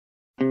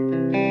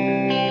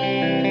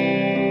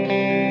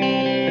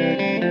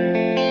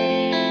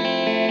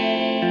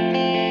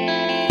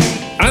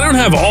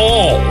have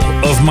all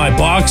of my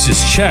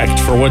boxes checked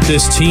for what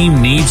this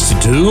team needs to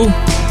do,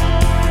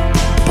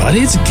 but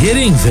it's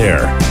getting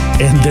there,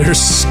 and there's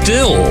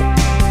still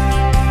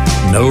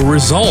no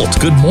result.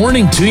 Good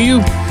morning to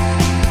you.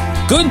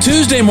 Good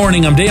Tuesday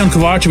morning. I'm Dejan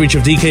Kovacevic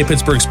of DK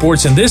Pittsburgh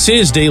Sports, and this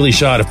is Daily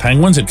Shot of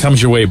Penguins. It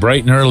comes your way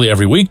bright and early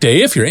every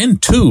weekday. If you're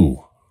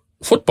into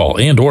football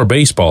and or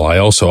baseball, I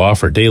also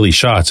offer daily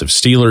shots of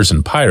Steelers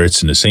and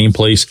Pirates in the same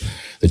place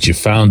that you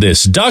found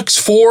this. Ducks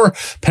 4,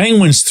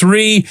 Penguins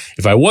 3.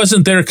 If I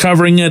wasn't there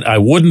covering it, I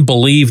wouldn't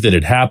believe that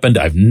it happened.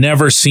 I've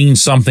never seen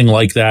something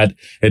like that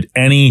at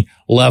any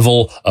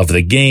level of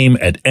the game,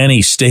 at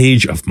any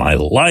stage of my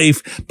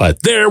life.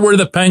 But there were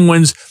the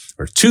Penguins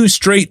for 2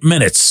 straight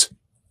minutes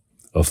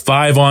of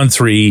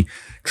 5-on-3,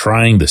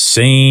 trying the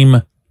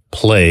same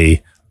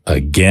play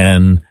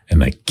again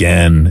and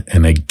again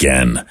and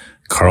again.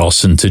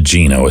 Carlson to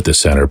Gino at the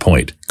center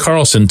point.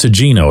 Carlson to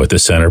Gino at the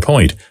center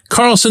point.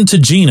 Carlson to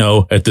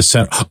Gino at the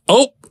center.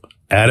 Oh,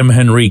 Adam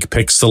Henrique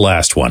picks the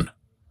last one.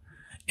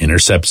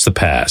 Intercepts the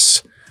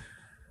pass.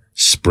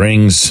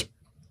 Springs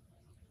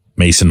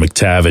Mason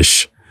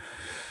McTavish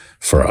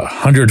for a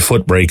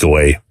 100-foot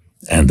breakaway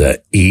and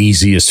the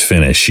easiest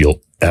finish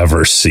you'll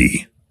ever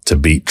see to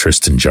beat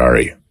Tristan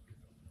Jarry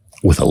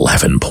with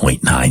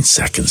 11.9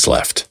 seconds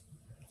left.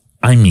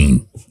 I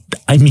mean,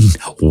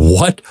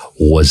 what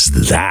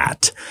was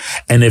that?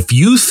 And if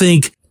you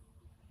think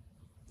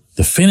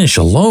the finish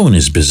alone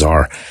is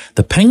bizarre,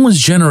 the Penguins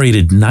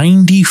generated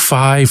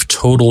 95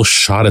 total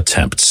shot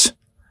attempts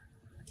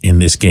in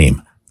this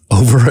game.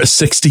 Over a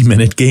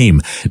 60-minute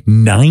game.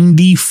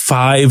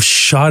 95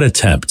 shot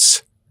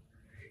attempts.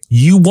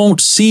 You won't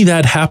see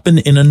that happen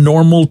in a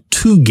normal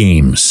 2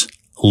 games,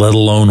 let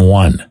alone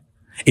 1.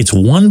 It's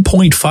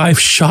 1.5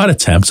 shot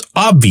attempts,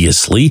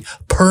 obviously,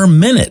 per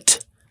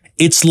minute.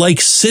 It's like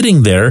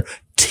sitting there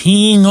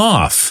teeing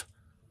off.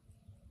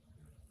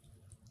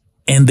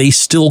 And they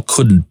still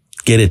couldn't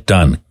get it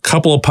done.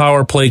 Couple of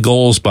power play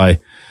goals by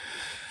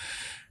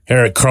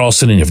Erik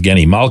Karlsson and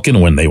Evgeny Malkin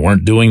when they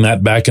weren't doing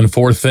that back and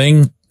forth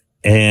thing.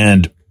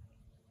 And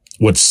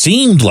what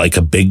seemed like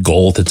a big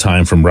goal at the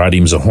time from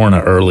Radim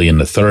Zohorna early in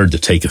the third to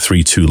take a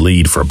 3-2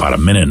 lead for about a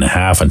minute and a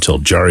half until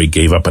Jarry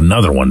gave up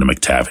another one to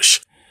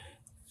McTavish,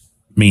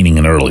 meaning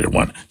an earlier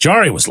one.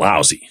 Jarry was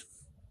lousy.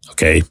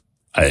 Okay.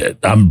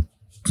 I'm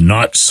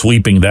not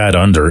sweeping that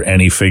under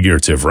any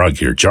figurative rug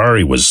here.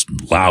 Jarry was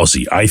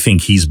lousy. I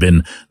think he's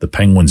been the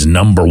Penguins'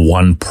 number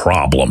 1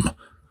 problem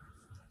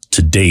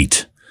to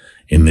date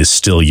in this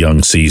still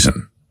young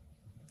season.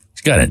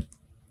 He's got an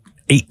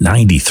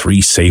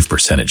 .893 save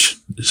percentage.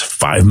 He's a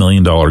 $5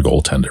 million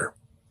goaltender.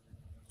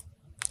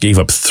 Gave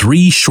up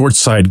 3 short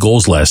side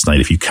goals last night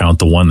if you count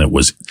the one that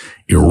was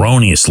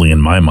erroneously, in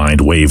my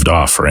mind, waved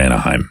off for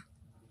Anaheim.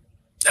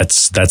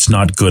 That's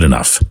not good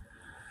enough.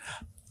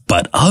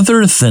 But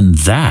other than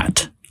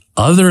that,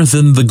 other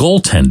than the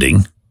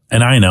goaltending,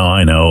 and I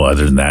know,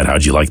 other than that,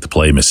 how'd you like to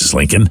play, Mrs.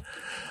 Lincoln?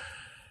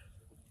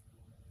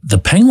 The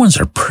Penguins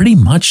are pretty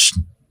much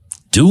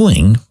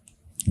doing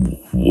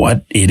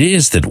what it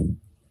is that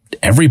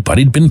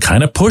everybody'd been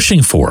kind of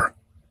pushing for.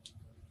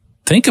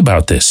 Think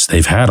about this.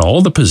 They've had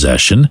all the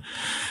possession.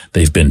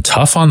 They've been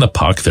tough on the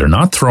puck. They're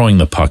not throwing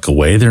the puck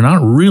away. They're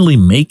not really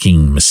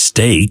making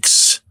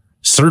mistakes.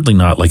 Certainly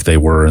not like they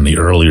were in the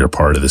earlier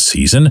part of the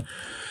season.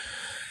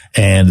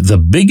 And the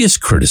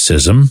biggest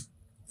criticism,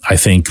 I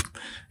think,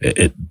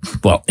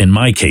 in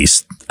my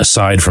case,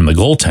 aside from the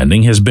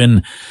goaltending, has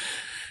been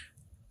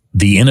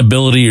the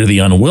inability or the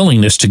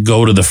unwillingness to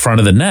go to the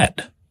front of the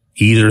net,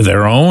 either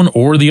their own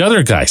or the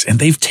other guys. And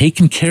they've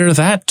taken care of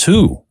that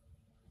too.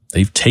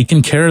 They've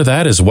taken care of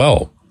that as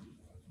well.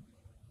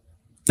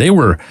 They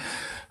were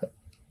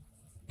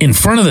in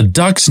front of the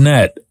Ducks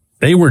net.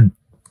 They were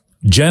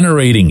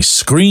generating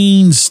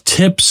screens,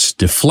 tips,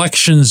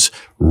 deflections,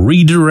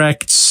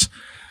 redirects.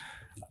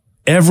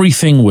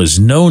 Everything was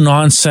no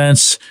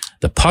nonsense.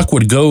 The puck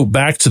would go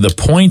back to the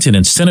point, and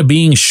instead of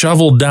being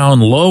shoveled down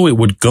low, it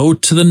would go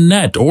to the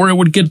net, or it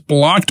would get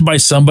blocked by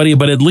somebody,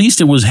 but at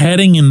least it was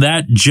heading in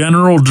that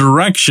general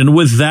direction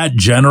with that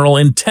general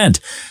intent.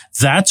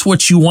 That's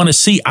what you want to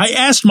see. I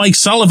asked Mike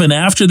Sullivan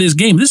after this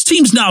game, this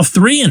team's now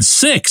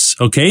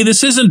 3-6, okay?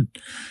 This isn't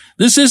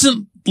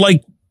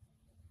like,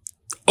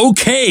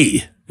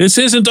 okay. This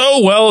isn't,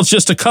 it's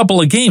just a couple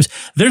of games.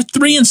 They're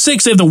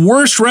 3-6. They have the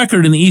worst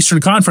record in the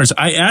Eastern Conference.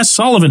 I asked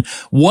Sullivan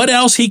what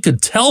else he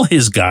could tell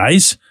his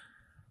guys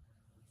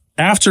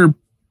after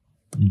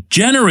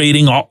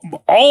generating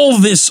all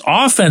this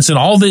offense and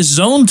all this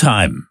zone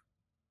time.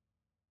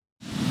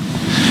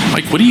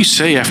 Mike, what do you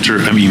say after,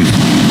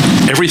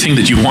 everything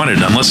that you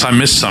wanted, unless I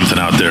missed something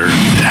out there,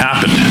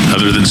 happened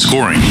other than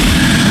scoring?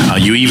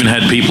 You even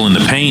had people in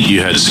the paint.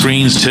 You had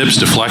screens, tips,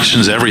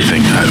 deflections,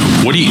 everything.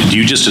 What do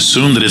you just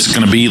assume that it's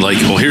going to be like,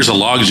 here's a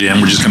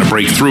logjam, we're just going to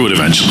break through it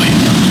eventually?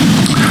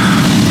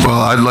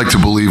 Well, I'd like to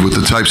believe with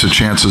the types of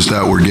chances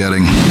that we're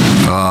getting,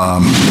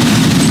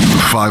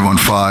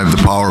 5-on-5,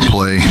 the power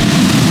play,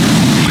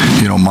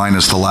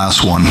 minus the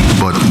last one.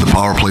 But the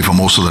power play for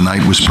most of the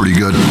night was pretty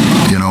good,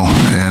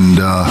 And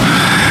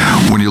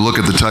when you look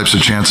at the types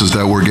of chances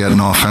that we're getting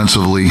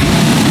offensively,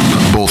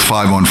 both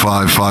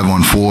 5-on-5,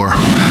 5-on-4,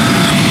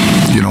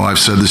 I've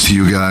said this to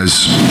you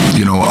guys,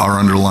 our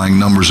underlying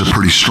numbers are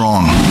pretty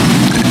strong.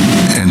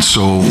 And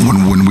so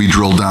when we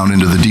drill down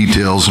into the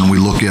details and we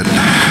look at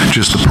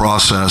just the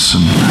process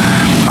and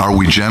are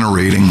we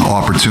generating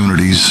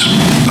opportunities,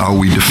 are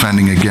we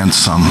defending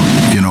against some,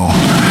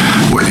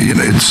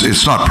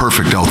 it's not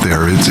perfect out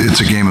there. It's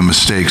a game of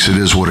mistakes. It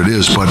is what it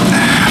is. But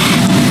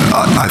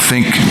I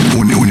think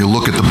when you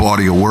look at the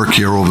body of work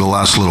here over the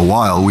last little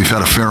while, we've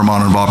had a fair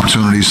amount of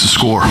opportunities to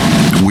score.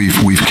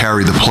 We've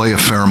carried the play a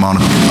fair amount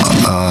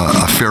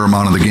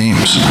of the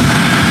games.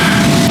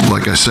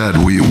 Like I said,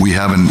 we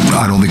haven't.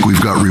 I don't think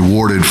we've got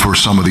rewarded for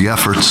some of the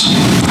efforts.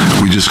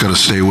 We just got to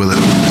stay with it.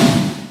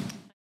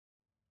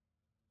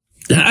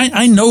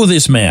 I know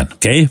this man,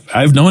 okay?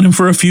 I've known him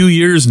for a few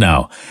years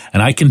now,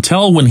 and I can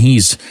tell when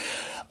he's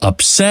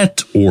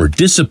upset or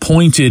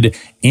disappointed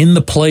in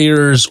the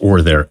players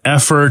or their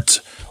effort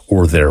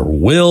or their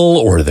will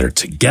or their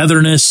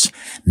togetherness.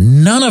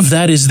 None of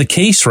that is the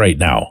case right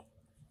now.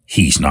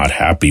 He's not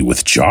happy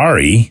with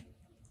Jarry.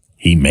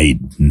 He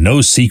made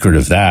no secret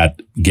of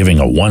that, giving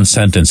a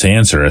one-sentence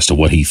answer as to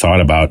what he thought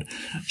about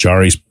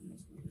Jarry's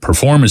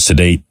performance to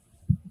date.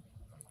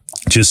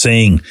 Just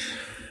saying,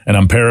 and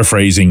I'm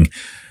paraphrasing,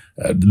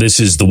 this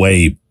is the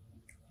way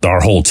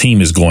our whole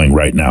team is going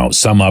right now.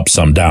 Some up,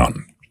 some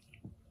down.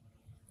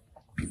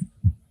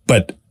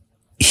 But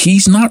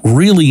he's not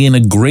really in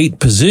a great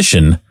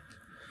position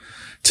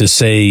to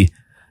say,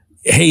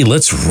 hey,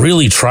 let's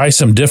really try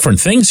some different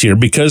things here,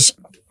 because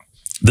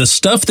the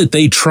stuff that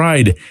they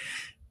tried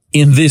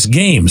in this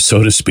game,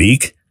 so to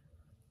speak,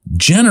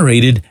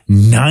 generated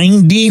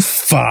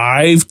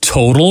 95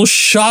 total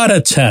shot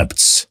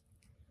attempts.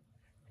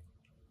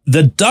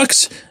 The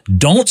Ducks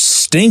don't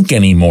stink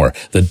anymore.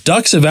 The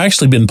Ducks have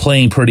actually been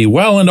playing pretty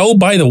well. And oh,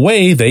 by the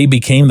way, they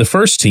became the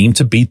first team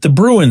to beat the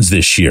Bruins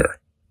this year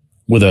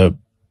with a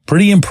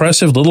pretty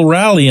impressive little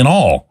rally and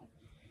all.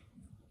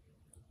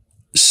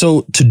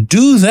 So to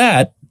do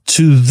that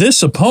to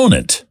this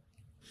opponent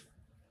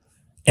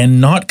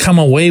and not come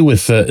away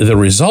with the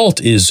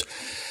result is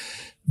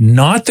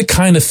not the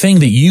kind of thing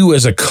that you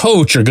as a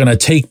coach are going to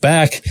take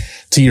back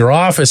to your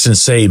office and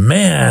say,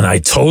 man, I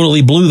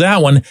totally blew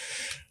that one.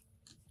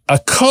 A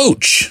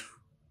coach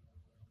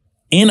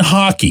in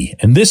hockey,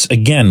 and this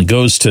again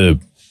goes to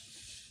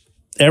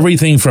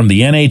everything from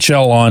the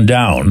NHL on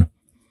down,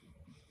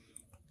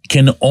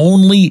 can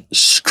only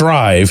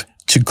strive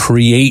to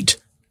create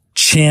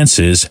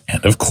chances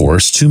and, of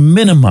course, to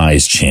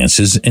minimize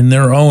chances in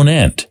their own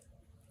end.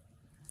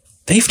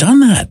 They've done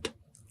that.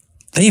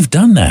 They've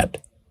done that.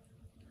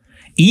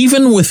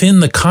 Even within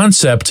the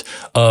concept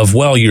of,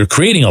 well, you're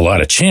creating a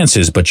lot of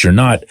chances, but you're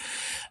not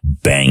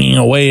banging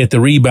away at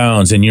the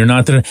rebounds and you're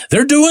not there.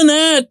 They're doing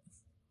that.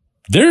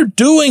 They're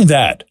doing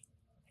that.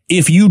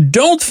 If you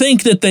don't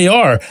think that they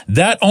are,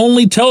 that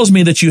only tells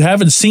me that you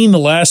haven't seen the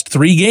last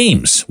 3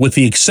 games, with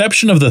the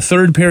exception of the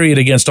third period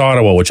against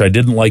Ottawa, which I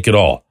didn't like at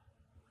all.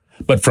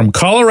 But from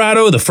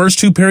Colorado, the first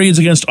 2 periods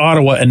against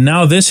Ottawa, and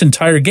now this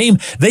entire game,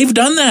 they've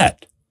done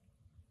that.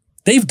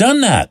 They've done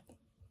that.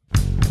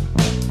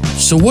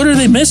 So what are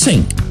they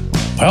missing?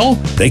 Well,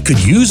 they could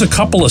use a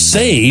couple of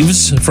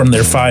saves from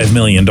their $5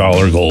 million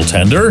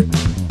goaltender.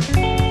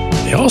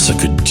 They also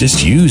could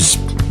just use,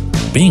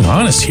 being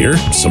honest here,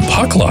 some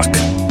puck luck.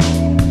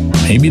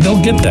 Maybe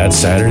they'll get that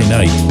Saturday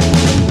night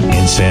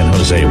in San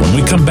Jose. When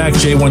we come back,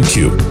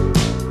 J1Q.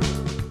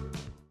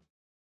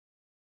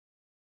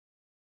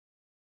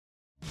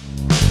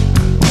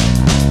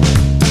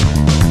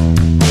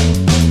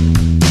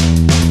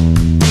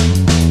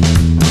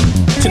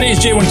 Today's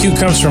J1Q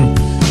comes from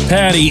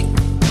Patty,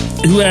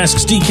 who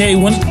asks,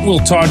 DK, when will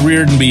Todd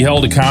Reirden be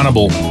held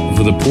accountable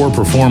for the poor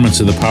performance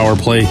of the power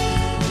play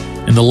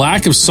and the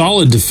lack of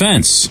solid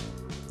defense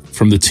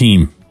from the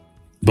team?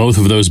 Both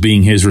of those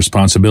being his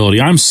responsibility.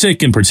 I'm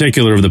sick in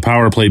particular of the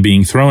power play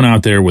being thrown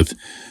out there with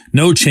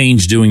no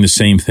change, doing the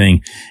same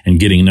thing and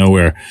getting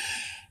nowhere.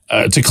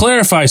 To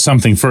clarify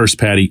something first,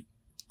 Patty,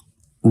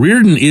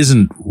 Reirden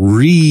isn't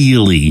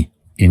really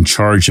in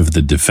charge of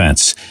the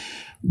defense.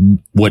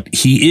 What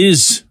he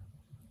is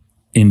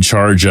in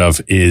charge of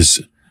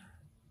is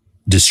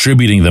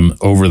distributing them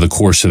over the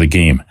course of the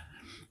game.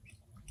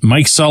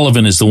 Mike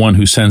Sullivan is the one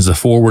who sends the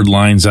forward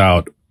lines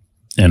out,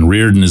 and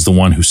Reirden is the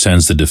one who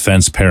sends the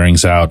defense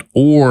pairings out,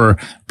 or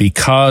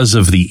because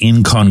of the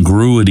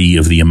incongruity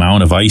of the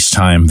amount of ice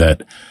time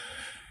that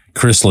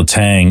Chris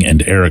Letang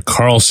and Erik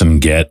Karlsson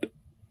get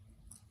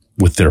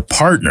with their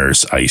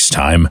partners' ice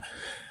time,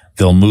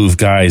 they'll move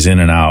guys in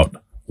and out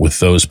with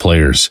those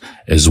players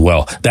as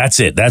well. That's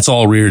it. That's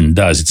all Reirden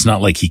does. It's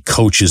not like he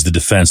coaches the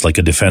defense like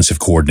a defensive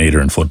coordinator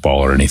in football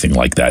or anything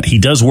like that. He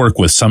does work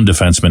with some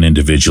defensemen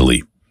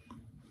individually.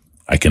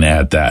 I can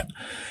add that.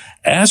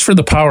 As for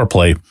the power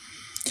play,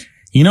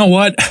 you know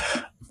what?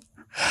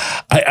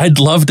 I'd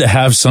love to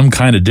have some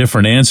kind of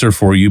different answer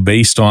for you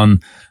based on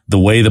the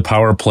way the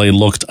power play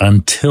looked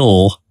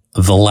until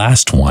the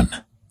last one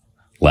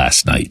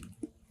last night.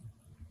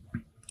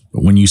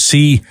 But when you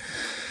see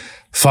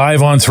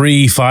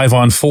 5-on-3,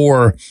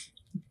 5-on-4,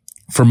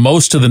 for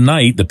most of the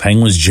night, the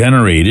Penguins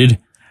generated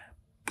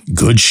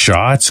good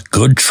shots,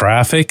 good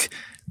traffic,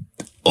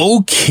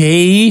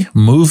 okay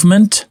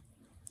movement.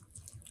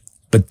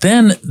 But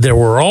then there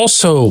were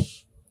also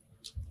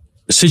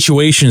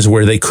situations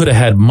where they could have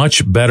had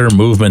much better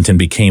movement and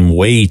became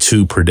way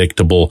too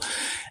predictable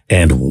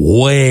and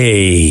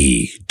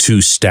way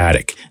too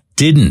static.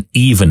 Didn't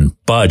even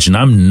budge. And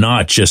I'm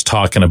not just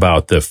talking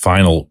about the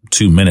final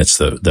 2 minutes,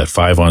 that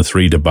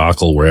 5-on-3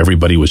 debacle where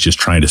everybody was just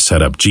trying to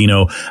set up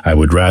Gino. I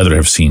would rather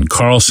have seen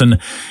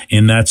Karlsson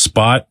in that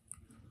spot.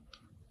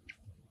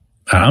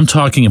 I'm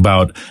talking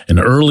about an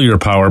earlier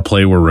power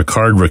play where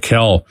Rickard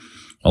Rakell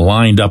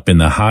lined up in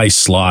the high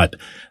slot.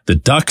 The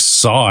Ducks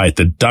saw it.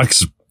 The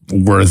Ducks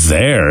were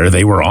there.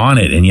 They were on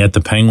it. And yet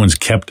the Penguins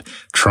kept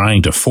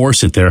trying to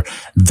force it there.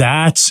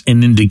 That's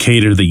an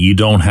indicator that you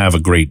don't have a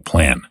great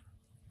plan.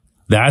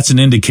 That's an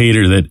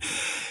indicator that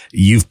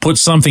you've put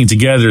something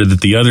together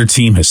that the other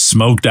team has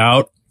smoked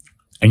out,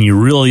 and you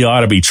really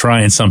ought to be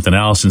trying something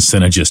else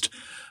instead of just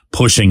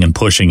pushing and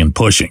pushing and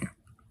pushing.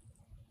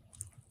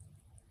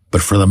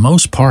 But for the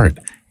most part,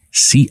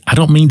 see, I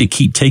don't mean to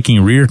keep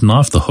taking Reirden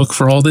off the hook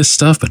for all this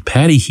stuff, but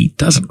Patty, he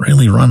doesn't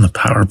really run the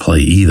power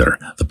play either.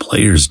 The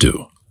players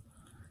do.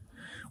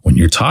 When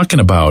you're talking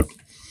about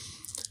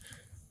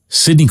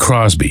Sidney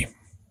Crosby,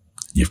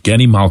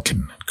 Evgeny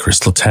Malkin, Chris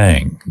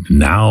Letang,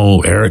 now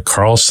Erik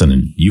Karlsson,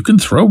 and you can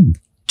throw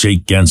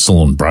Jake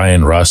Gensel and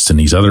Brian Rust and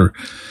these other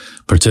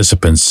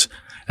participants.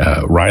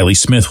 Riley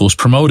Smith was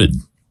promoted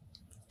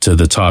to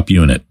the top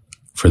unit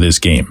for this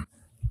game.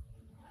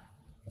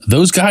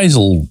 Those guys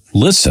will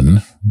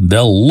listen.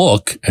 They'll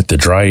look at the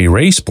dry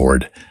erase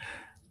board.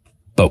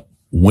 But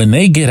when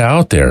they get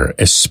out there,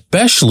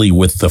 especially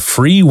with the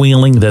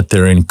freewheeling that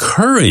they're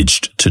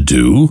encouraged to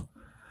do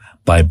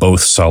by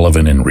both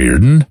Sullivan and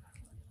Reirden,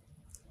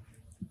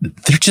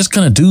 they're just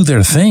going to do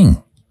their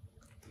thing.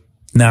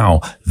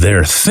 Now,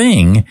 their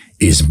thing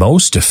is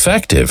most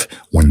effective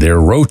when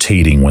they're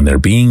rotating, when they're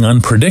being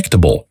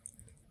unpredictable,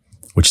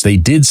 which they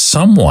did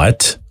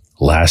somewhat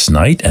last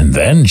night and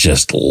then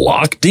just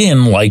locked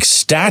in like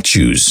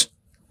statues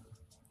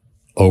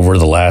over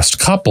the last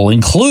couple,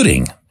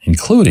 including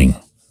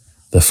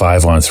the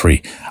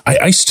 5-on-3.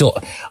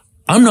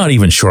 I'm not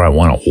even sure I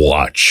want to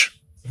watch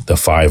the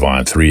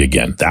 5-on-3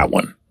 again, that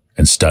one,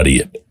 and study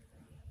it.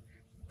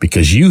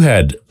 Because you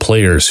had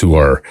players who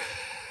are,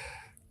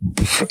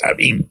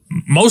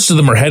 most of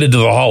them are headed to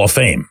the Hall of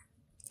Fame,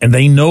 and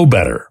they know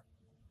better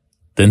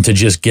than to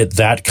just get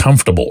that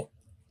comfortable.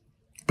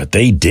 But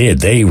they did.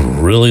 They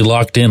really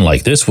locked in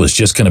like this was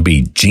just going to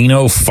be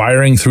Gino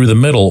firing through the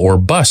middle or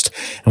bust.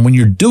 And when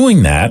you're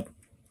doing that,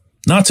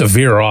 not to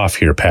veer off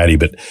here, Patty,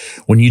 but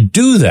when you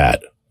do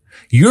that,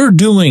 you're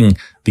doing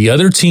the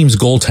other team's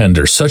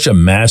goaltender such a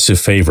massive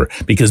favor,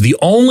 because the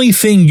only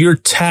thing you're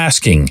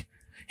tasking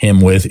him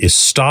with is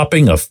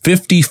stopping a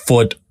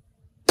 50-foot,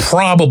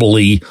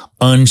 probably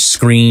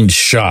unscreened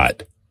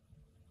shot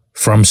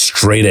from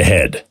straight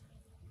ahead.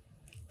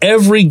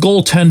 Every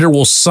goaltender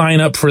will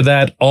sign up for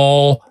that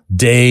all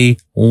day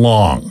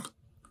long.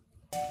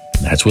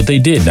 That's what they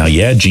did. Now,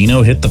 yeah,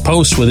 Gino hit the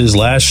post with his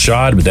last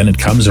shot, but then it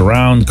comes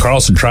around.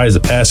 Karlsson tries to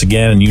pass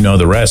again, and you know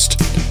the rest.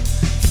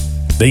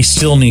 They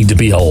still need to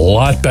be a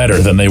lot better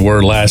than they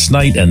were last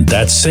night, and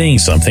that's saying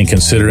something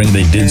considering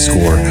they did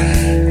score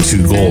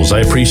 2 goals. I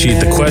appreciate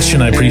the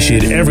question. I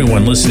appreciate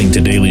everyone listening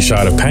to Daily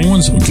Shot of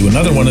Penguins. We'll do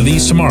another one of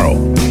these tomorrow.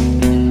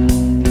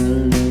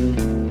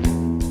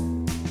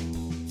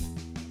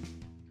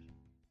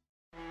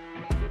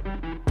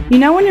 You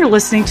know when you're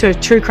listening to a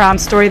true crime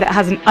story that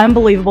has an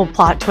unbelievable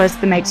plot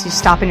twist that makes you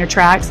stop in your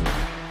tracks?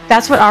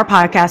 That's what our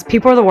podcast,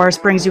 People Are the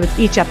Worst, brings you with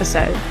each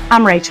episode.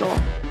 I'm Rachel.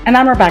 And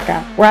I'm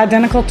Rebecca. We're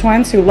identical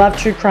twins who love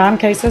true crime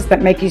cases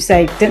that make you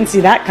say, didn't see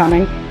that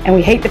coming, and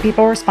we hate the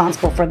people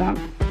responsible for them.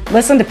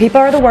 Listen to People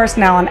Are the Worst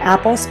now on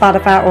Apple,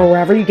 Spotify, or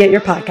wherever you get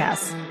your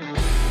podcasts.